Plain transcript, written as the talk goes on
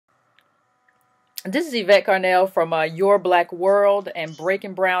This is Yvette Carnell from Your Black World and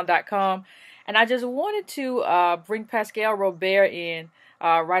BreakingBrown.com. And I just wanted to bring Pascal Robert in,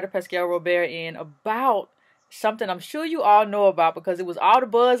 writer Pascal Robert in, about something I'm sure you all know about because it was all the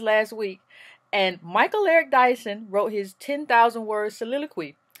buzz last week. And Michael Eric Dyson wrote his 10,000 word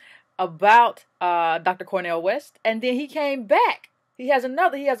soliloquy about Dr. Cornel West. And then he came back. He has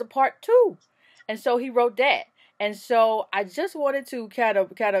a part two. And so he wrote that. And so I just wanted to kind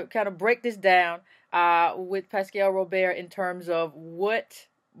of break this down with Pascal Robert in terms of what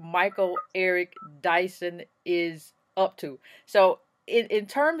Michael Eric Dyson is up to. So in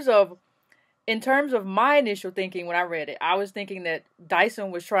terms of my initial thinking when I read it, I was thinking that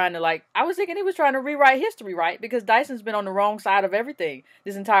Dyson was trying to I was thinking he was trying to rewrite history, right? Because Dyson's been on the wrong side of everything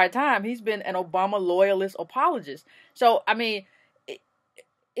this entire time. He's been an Obama loyalist apologist. So I mean,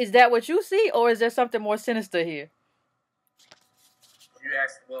 is that what you see, or is there something more sinister here? You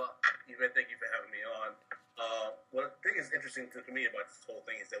asked, well, Yvette, thank you for having me on. What I think is interesting to me about this whole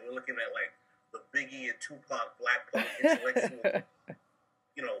thing is that we're looking at like the Biggie and Tupac black public intellectual,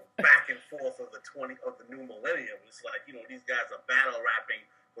 back and forth of the new millennium. It's like these guys are battle rapping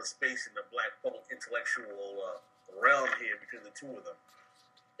for space in the black public intellectual realm here between the two of them.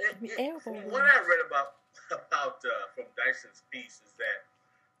 From what I read about from Dyson's piece is that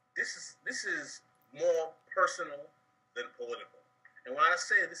this is more personal than political. And when I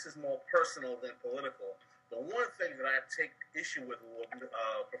say this is more personal than political, the one thing that I take issue with what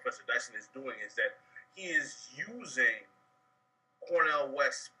Professor Dyson is doing is that he is using Cornel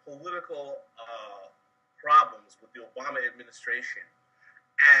West's political problems with the Obama administration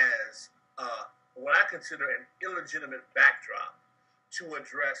as what I consider an illegitimate backdrop to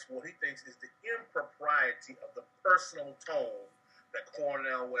address what he thinks is the impropriety of the personal tone that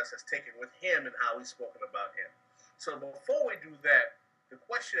Cornel West has taken with him and how he's spoken about him. So before we do that, the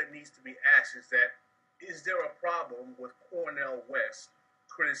question that needs to be asked is there a problem with Cornel West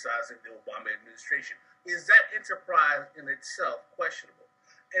criticizing the Obama administration? Is that enterprise in itself questionable?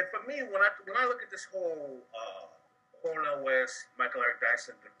 And for me, when I look at this whole Cornel West, Michael Eric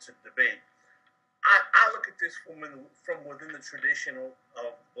Dyson debate, I look at this from within the tradition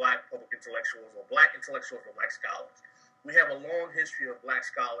of black public intellectuals or black scholars. We have a long history of black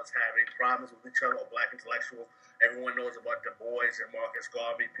scholars having problems with each other, or black intellectuals. Everyone knows about Du Bois and Marcus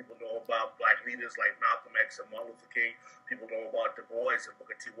Garvey. People know about black leaders like Malcolm X and Martin Luther King. People know about Du Bois and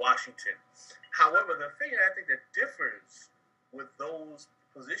Booker T. Washington. However, the thing I think that differs with those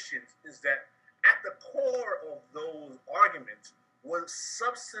positions is that at the core of those arguments was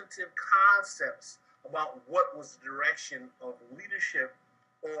substantive concepts about what was the direction of leadership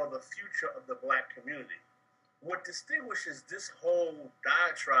or the future of the black community. What distinguishes this whole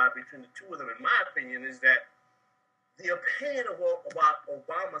diatribe between the two of them, in my opinion, is that the opinion about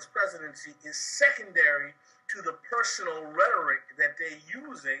Obama's presidency is secondary to the personal rhetoric that they're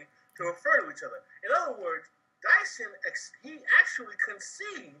using to refer to each other. In other words, Dyson, he actually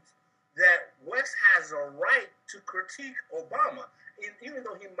concedes that West has a right to critique Obama, even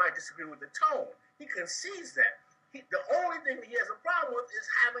though he might disagree with the tone. He concedes that. The only thing he has a problem with is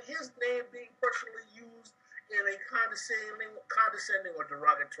having his name being personally used in a condescending or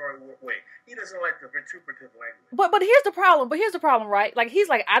derogatory way. He doesn't like the vituperative language. But here's the problem. Right? Like he's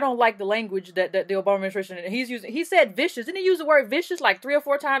like, I don't like the language that the Obama administration he's using. He said vicious. Didn't he use the word vicious like 3 or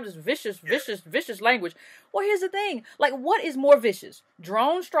 4 times? It's vicious, vicious language. Well, here's the thing. Like, what is more vicious?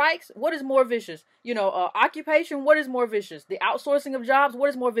 Drone strikes. What is more vicious? Occupation. What is more vicious? The outsourcing of jobs. What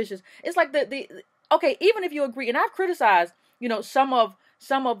is more vicious? It's like okay. Even if you agree, and I've criticized some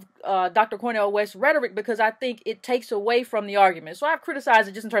of Dr. Cornel West's rhetoric because I think it takes away from the argument. So I've criticized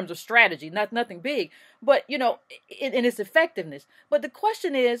it just in terms of strategy, nothing big, but in its effectiveness. But the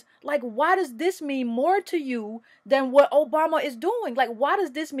question is, like, why does this mean more to you than what Obama is doing? Like, why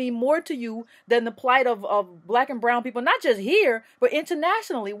does this mean more to you than the plight of black and brown people, not just here, but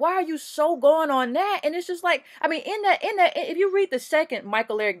internationally? Why are you so going on that? And it's just like, I mean, in that, if you read the second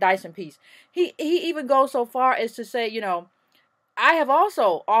Michael Eric Dyson piece, he even goes so far as to say, I have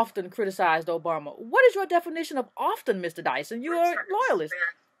also often criticized Obama. What is your definition of often, Mr. Dyson? You're a loyalist.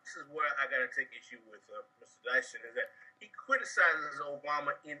 This is where I got to take issue with Mr. Dyson, is that he criticizes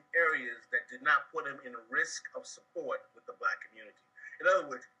Obama in areas that did not put him in risk of support with the black community. In other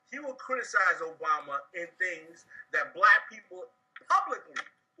words, he will criticize Obama in things that black people publicly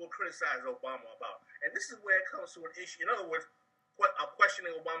will criticize Obama about. And this is where it comes to an issue. In other words,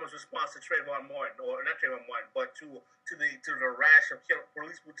 questioning Obama's response to Trayvon Martin, or not Trayvon Martin, but to the rash of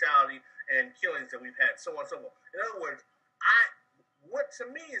police brutality and killings that we've had, so on and so forth. In other words, what to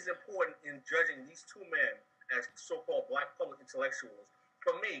me is important in judging these two men as so-called black public intellectuals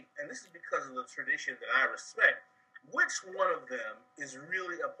for me, and this is because of the tradition that I respect, which one of them is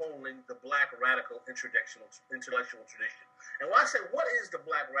really upholding the black radical intellectual tradition? And when I say, what is the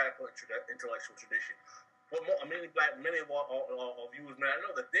black radical intellectual tradition? Well, many of our viewers may not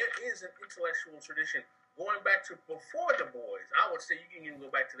know that there is an intellectual tradition going back to before Du Bois. I would say you can even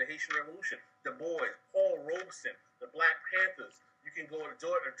go back to the Haitian Revolution, Du Bois, Paul Robeson, the Black Panthers. You can go to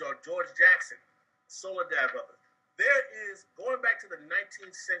George Jackson, Soledad Brothers. There is, going back to the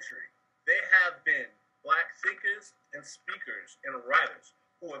 19th century, there have been black thinkers and speakers and writers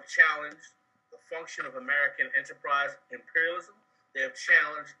who have challenged the function of American enterprise imperialism. They have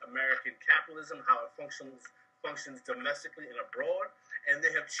challenged American capitalism, how it functions domestically and abroad, and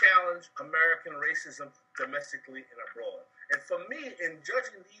they have challenged American racism domestically and abroad. And for me, in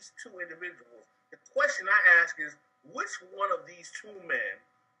judging these two individuals, the question I ask is, which one of these two men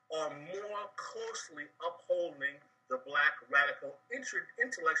are more closely upholding the black radical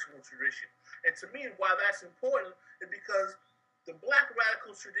intellectual tradition? And to me, why that's important is because the black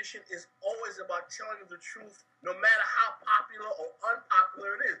radical tradition is always about telling the truth, no matter how popular or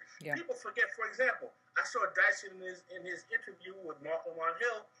unpopular it is. Yeah. People forget, for example, I saw Dyson in his interview with Malcolm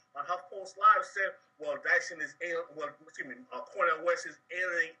Hill on HuffPost Live said, well, Cornel West is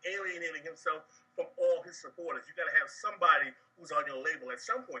alienating himself from all his supporters. You got to have somebody who's on your label at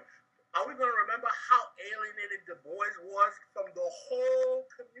some point. Are we going to remember how alienated Du Bois was from the whole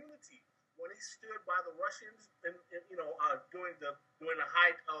community when he stood by the Russians during the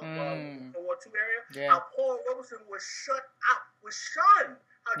height of World War II area? Yeah. How Paul Robeson was shunned.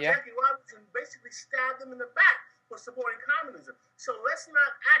 How Jackie Robinson basically stabbed him in the back for supporting communism. So let's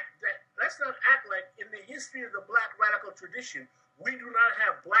not act like in the history of the black radical tradition, we do not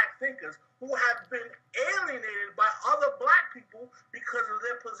have black thinkers who have been alienated by other black people because of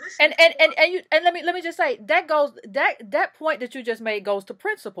their position. And let me just say that point that you just made goes to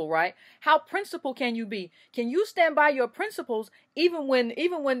principle, right? How principled can you be? Can you stand by your principles even when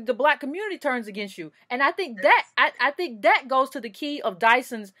the black community turns against you? And I think I think that goes to the key of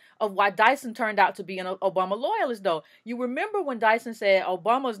why Dyson turned out to be an Obama loyalist. Though you remember when Dyson said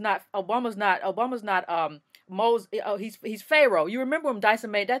Obama's not he's Pharaoh. You remember when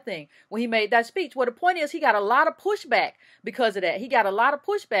Dyson made that thing, when he made that speech? Well, the point is he got a lot of pushback because of that. He got a lot of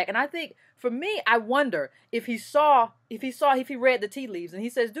pushback. And I think for me, I wonder if he read the tea leaves and he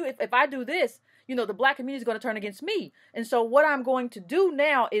says, dude, if I do this, the black community is going to turn against me. And so what I'm going to do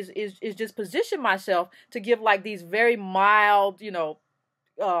now is just position myself to give like these very mild,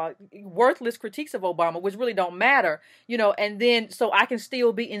 worthless critiques of Obama, which really don't matter, and then so I can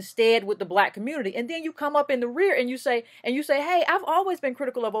still be instead with the black community. And then you come up in the rear and you say, hey, I've always been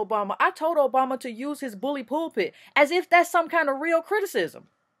critical of Obama. I told Obama to use his bully pulpit, as if that's some kind of real criticism.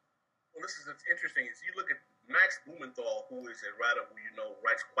 Well, this is interesting. Is you look at Max Blumenthal, who is a writer who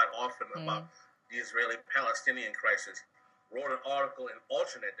writes quite often about the Israeli-Palestinian crisis, wrote an article in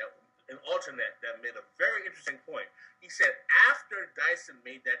Alternate that made a very interesting point. He said after Dyson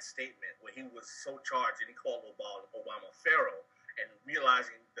made that statement where he was so charged and he called Obama Pharaoh, and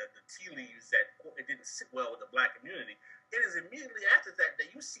realizing that the tea leaves that it didn't sit well with the black community, it is immediately after that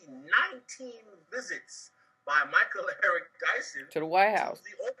you see 19 visits by Michael Eric Dyson to the White House. To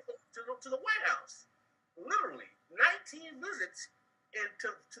the White House. Literally, 19 visits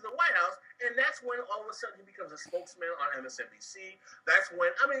to the White House, and that's when all of a sudden he becomes a spokesman on MSNBC. That's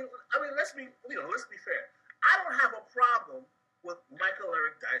when let's be fair. I don't have a problem with Michael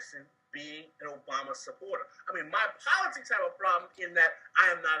Eric Dyson being an Obama supporter. My politics have a problem in that I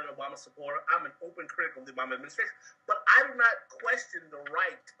am not an Obama supporter. I'm an open critic of the Obama administration, but I do not question the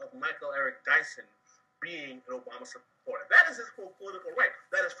right of Michael Eric Dyson being an Obama supporter. That is his full political right.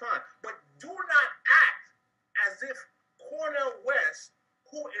 That is fine. But do not act as if Cornel West,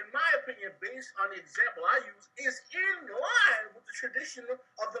 who, in my opinion, based on the example I use, is in line with the tradition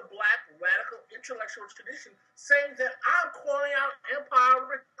of the black radical intellectual tradition, saying that I'm calling out empire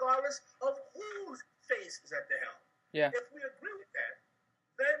regardless of whose face is at the helm. Yeah. If we agree with that,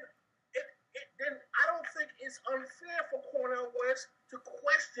 then I don't think it's unfair for Cornel West to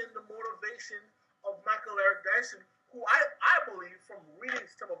question the motivation of Michael Eric Dyson, who I believe, from reading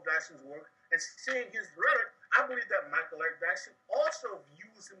some of Dyson's work and seeing his rhetoric, I believe that Michael Eric Dyson also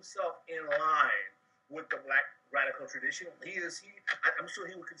views himself in line with the black radical tradition. I'm sure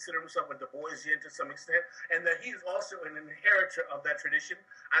he would consider himself a Du Boisian to some extent, and that he is also an inheritor of that tradition.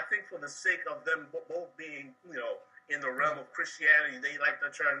 I think for the sake of them both being, in the realm of Christianity, they like the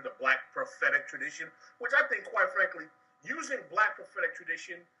term the black prophetic tradition, which I think, quite frankly, using black prophetic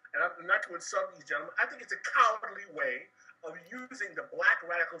tradition, and not to insult these gentlemen, I think it's a cowardly way of using the black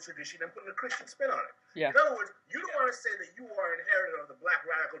radical tradition and putting a Christian spin on it. Yeah. In other words, you don't want to say that you are inherited of the black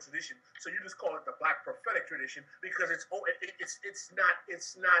radical tradition, so you just call it the black prophetic tradition because it's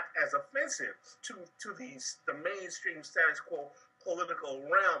not as offensive to the mainstream status quo political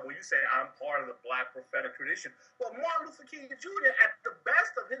realm where you say I'm part of the black prophetic tradition. Well, Martin Luther King Jr. at the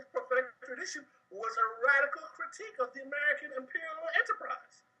best of his prophetic tradition was a radical critique of the American imperial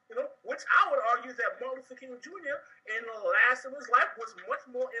enterprise. Which I would argue that Martin Luther King Jr. in the last of his life was much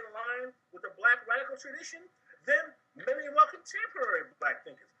more in line with the black radical tradition than many of our contemporary black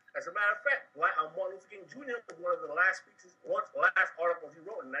thinkers. As a matter of fact, Martin Luther King Jr. one of the last articles he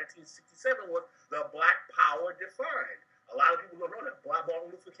wrote in 1967 was "The Black Power Defined." A lot of people don't know that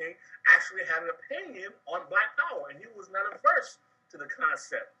Martin Luther King actually had an opinion on black power, and he was not averse to the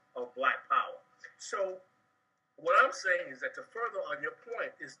concept of black power. So what I'm saying is that to further on your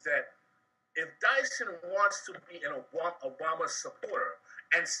point is that if Dyson wants to be an Obama supporter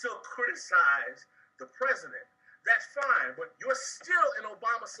and still criticize the president, that's fine, but you're still an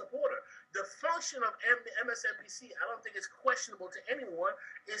Obama supporter. The function of MSNBC, I don't think it's questionable to anyone,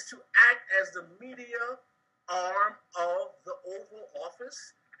 is to act as the media arm of the Oval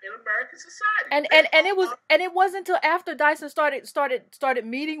Office in American society. And it wasn't until after Dyson started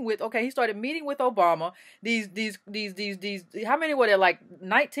meeting with he started meeting with Obama. These how many were there, like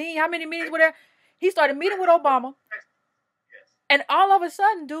 19? How many meetings were there? He started meeting with Obama. And all of a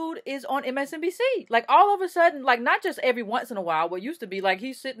sudden, dude is on MSNBC. Like, all of a sudden, like, not just every once in a while, what used to be, like,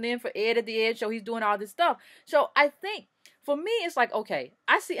 he's sitting in for Ed at the Ed Show. He's doing all this stuff. So I think, for me, it's like, okay,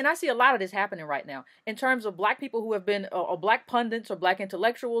 I see a lot of this happening right now in terms of black people who have been, or black pundits, or black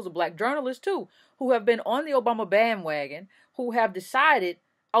intellectuals, or black journalists, too, who have been on the Obama bandwagon, who have decided,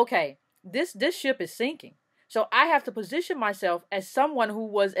 okay, this ship is sinking. So I have to position myself as someone who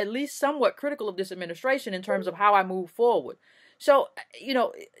was at least somewhat critical of this administration in terms of how I move forward. So,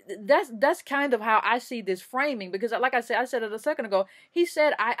 that's kind of how I see this framing, because like I said it a second ago, he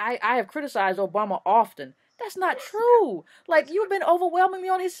said, I have criticized Obama often. That's not true. Like, you've been overwhelmingly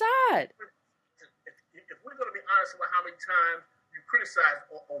on his side. If we're going to be honest about how many times you criticized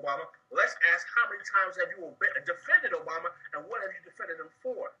Obama, let's ask how many times have you defended Obama, and what have you defended him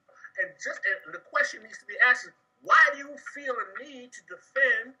for? And the question needs to be asked is, why do you feel a need to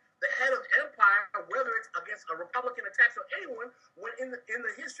defend the head of empire, whether it's against a Republican attacks or anyone, when in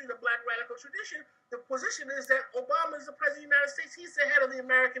the history of the black radical tradition, the position is that Obama is the president of the United States. He's the head of the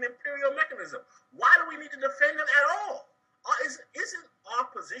American imperial mechanism. Why do we need to defend him at all? Isn't our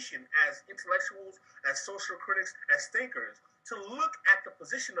position as intellectuals, as social critics, as thinkers, to look at the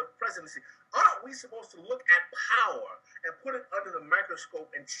position of presidency? Aren't we supposed to look at power and put it under the microscope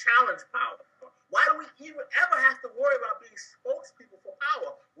and challenge power? Why do we even ever have to worry about being spokespeople for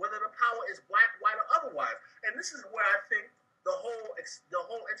power, whether the power is black, white, or otherwise? And this is where I think the whole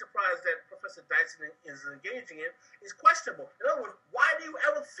enterprise that Professor Dyson is engaging in is questionable. In other words, why do you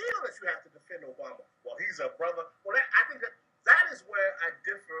ever feel that you have to defend Obama? Well, he's a brother. Well, I think that is where I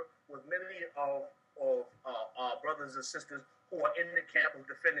differ with many of our brothers and sisters who are in the camp of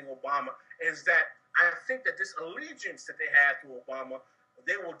defending Obama, is that I think that this allegiance that they have to Obama,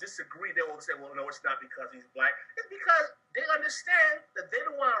 they will disagree. They will say, well, no, it's not because he's black. It's because they understand that they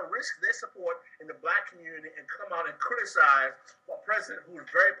don't want to risk their support in the black community and come out and criticize a president who is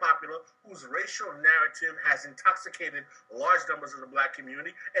very popular, whose racial narrative has intoxicated large numbers of the black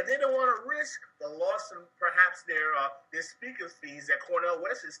community, and they don't want to risk the loss of perhaps their speaker fees that Cornel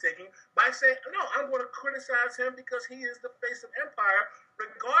West is taking by saying, no, I'm going to criticize him because he is the face of empire,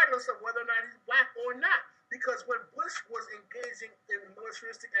 regardless of whether or not he's black or not. Because when Bush was engaging in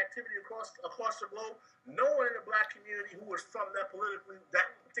militaristic activity across the globe, no one in the black community who was from that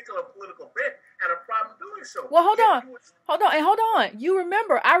particular political bent had a problem doing so. Well, hold on. You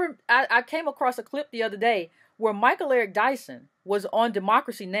remember, I came across a clip the other day where Michael Eric Dyson was on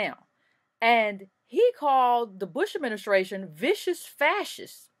Democracy Now! And he called the Bush administration vicious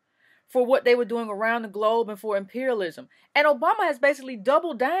fascists for what they were doing around the globe and for imperialism. And Obama has basically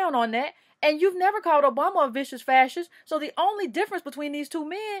doubled down on that. And you've never called Obama a vicious fascist. So the only difference between these two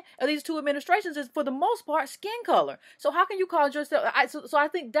men, or these two administrations, is for the most part skin color. So how can you call yourself? So I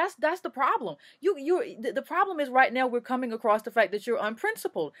think that's the problem. The problem is right now we're coming across the fact that you're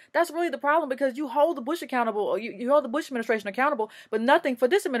unprincipled. That's really the problem, because you hold the Bush accountable, or you hold the Bush administration accountable, but nothing for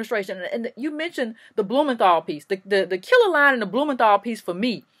this administration. And you mentioned the Blumenthal piece. The killer line in the Blumenthal piece for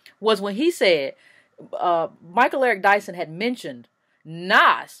me was when he said Michael Eric Dyson had mentioned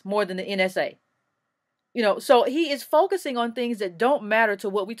Nas more than the NSA. So he is focusing on things that don't matter to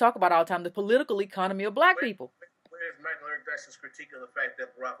what we talk about all the time, the political economy of black people. Where is Michael Eric Dyson's critique of the fact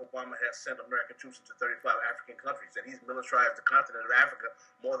that Barack Obama has sent American troops into 35 African countries, that he's militarized the continent of Africa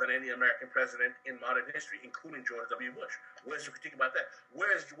more than any American president in modern history, including George W. Bush. Where's your critique about that?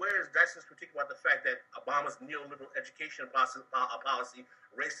 Where's Dyson's critique about the fact that Obama's neoliberal education policy,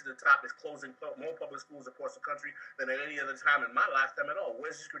 race to the top, is closing more public schools across the country than at any other time in my lifetime at all?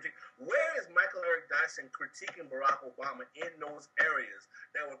 Where's his critique? Where is Michael Eric Dyson critiquing Barack Obama in those areas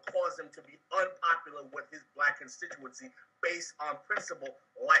that would cause him to be unpopular with his black constituency based on principle,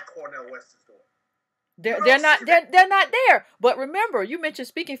 like Cornel West is doing? They're not there. But remember, you mentioned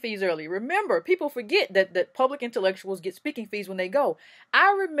speaking fees earlier. Remember, people forget that public intellectuals get speaking fees when they go.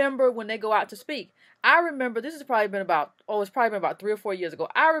 I remember when they go out to speak. I remember, this has probably been about 3 or 4 years ago.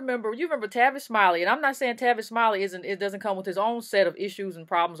 You remember Tavis Smiley, and I'm not saying Tavis Smiley doesn't come with his own set of issues and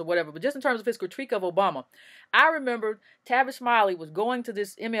problems or whatever, but just in terms of his critique of Obama, I remember Tavis Smiley was going to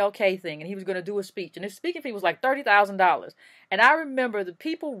this MLK thing, and he was going to do a speech, and his speaking fee was like $30,000. And I remember the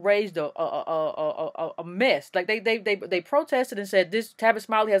people raised a mess. Like they protested and said, this Tavis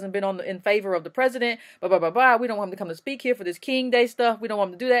Smiley hasn't been in favor of the president, blah, blah, blah, blah. We don't want him to come to speak here for this King Day stuff. We don't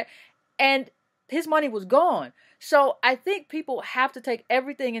want him to do that. And his money was gone. So I think people have to take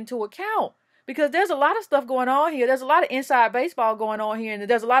everything into account, because there's a lot of stuff going on here. There's a lot of inside baseball going on here, and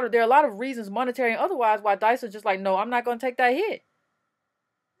there are a lot of reasons, monetary and otherwise, why Dyson's just like, no, I'm not going to take that hit.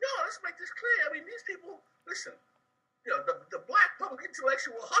 No, let's make this clear. I mean, these people, listen, the black public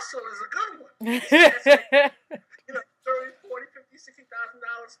intellectual hustle is a good one. 30, 40, 50,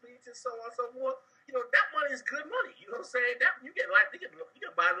 $60,000 speech and so on and so forth. That money is good money. You know what I'm saying? That you can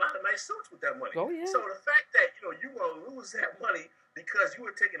buy a lot of nice suits with that money. Oh, yeah. So the fact that you're going to lose that money because you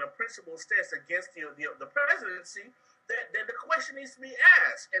were taking a principled stance against the presidency, then the question needs to be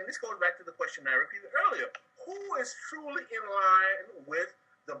asked. And this goes back to the question I repeated earlier: who is truly in line with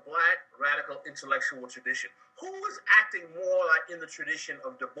the black radical intellectual tradition? Who is acting more like in the tradition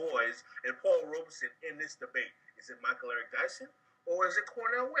of Du Bois and Paul Robeson in this debate? Is it Michael Eric Dyson, or is it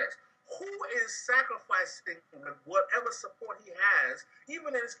Cornel West? Who is sacrificing whatever support he has,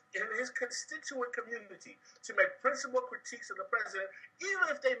 even in his constituent community, to make principled critiques of the president,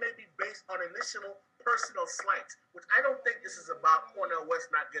 even if they may be based on initial personal slights? Which I don't think this is about Cornel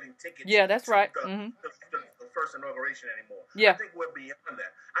West not getting tickets. Yeah, that's right. The first inauguration anymore. Yeah. I think we're beyond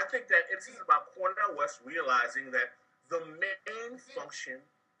that. I think that this is about Cornel West realizing that the main function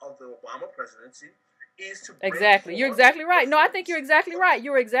of the Obama presidency is to exactly. You're exactly right. No, I think you're exactly right.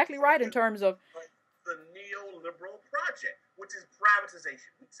 You're exactly right in terms of the neoliberal project, which is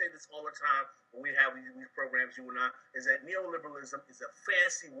privatization. We say this all the time when we have these programs, you and I, is that neoliberalism is a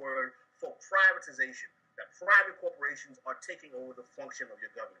fancy word for privatization. That private corporations are taking over the function of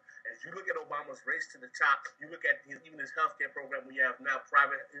your government. And as you look at Obama's race to the top, you look at even his healthcare program, we have now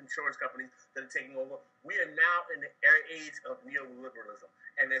private insurance companies that are taking over. We are now in the age of neoliberalism.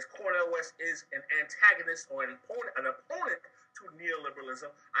 And as Cornel West is an antagonist or an opponent to neoliberalism,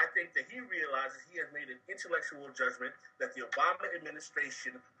 I think that he realizes he has made an intellectual judgment that the Obama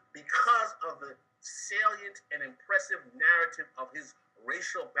administration, because of the salient and impressive narrative of his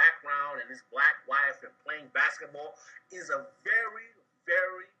racial background and his black wife and playing basketball, is a very,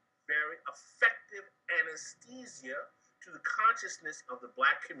 very, very effective anesthesia to the consciousness of the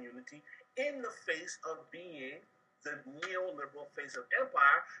black community in the face of being the neoliberal face of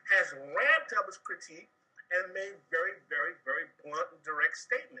empire, has ramped up his critique and made very, very, very blunt and direct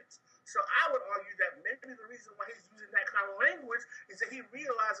statements. So I would argue that maybe the reason why he's using that kind of language is that he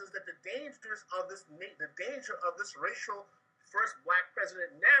realizes that the danger of this racial first black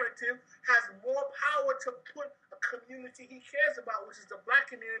president narrative has more power to put a community he cares about, which is the black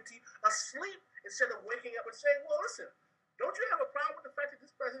community, asleep instead of waking up and saying, well, listen, don't you have a problem with the fact that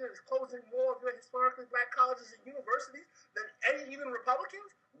this president is closing more of your historically black colleges and universities than even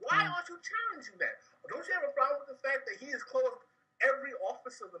Republicans? Why aren't you challenging that? Don't you have a problem with the fact that he has closed every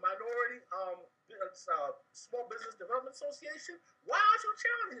office of the Minority Small Business Development Association? Why aren't you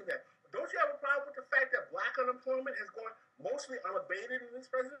challenging that? Don't you have a problem with the fact that black unemployment has gone mostly unabated in this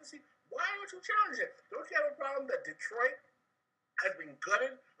presidency? Why aren't you challenging it? Don't you have a problem that Detroit has been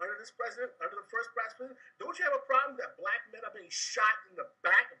gutted under this president, under the first black president? Don't you have a problem that black men are being shot in the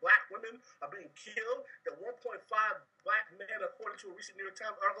back, black women are being killed, that 1.5 black men, according to a recent New York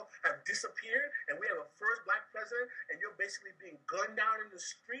Times article, have disappeared, and we have a first black president, and you're basically being gunned down in the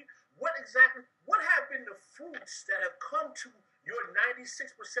street? What have been the fruits that have come to your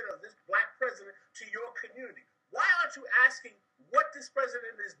 96% of this black president to your community? Why aren't you asking what this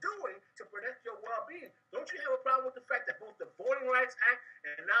president is doing to protect your well-being? Don't you have a problem with the fact that both the Voting Rights Act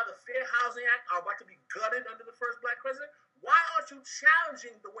and now the Fair Housing Act are about to be gutted under the first black president? Why aren't you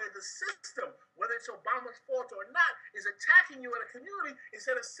challenging the way the system, whether it's Obama's fault or not, is attacking you in a community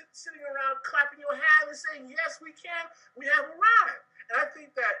instead of sitting around clapping your hands and saying, yes, we can, we have arrived. And I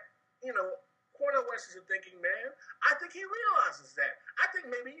think that, Cornel West is a thinking man. I think he realizes that. I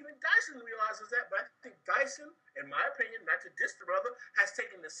think maybe even Dyson realizes that, but I think Dyson, in my opinion, not to diss the brother, has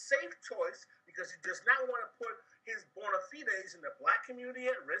taken the safe choice because he does not want to put his bona fides in the black community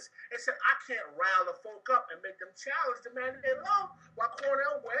at risk and said, I can't rile the folk up and make them challenge the mandate law, while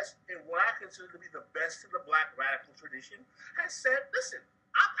Cornel West, in what I consider to be the best of the black radical tradition, has said, listen,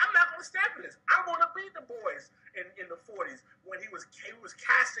 I'm not going to stand for this. I want to beat the boys in the 40s when he was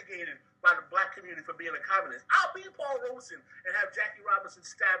castigated by the black community for being a communist. I'll beat Paul Robeson and have Jackie Robinson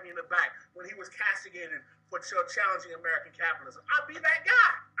stab me in the back when he was castigated for challenging American capitalism. I'll be that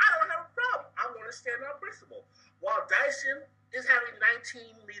guy. I don't have a problem. I want to stand on principle. While Dyson is having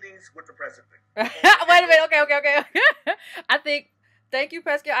 19 meetings with the president. Wait a minute. Okay. Thank you,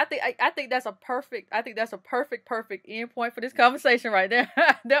 Pascal. I think that's a perfect end point for this conversation right there.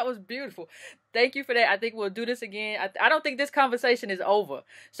 That was beautiful. Thank you for that. I think we'll do this again. I don't think this conversation is over.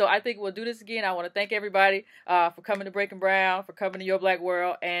 So I think we'll do this again. I want to thank everybody for coming to Breaking Brown, for coming to Your Black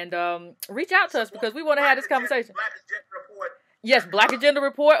World, and reach out to us because we want to have this conversation. Black Agenda Report. Yes, Black Agenda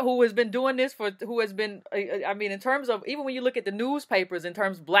Report, who has been doing this in terms of, even when you look at the newspapers, in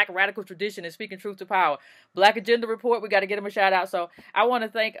terms of black radical tradition and speaking truth to power, Black Agenda Report, we got to get him a shout out. So I want to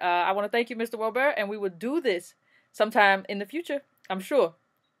thank you, Mr. Robert, and we will do this sometime in the future, I'm sure.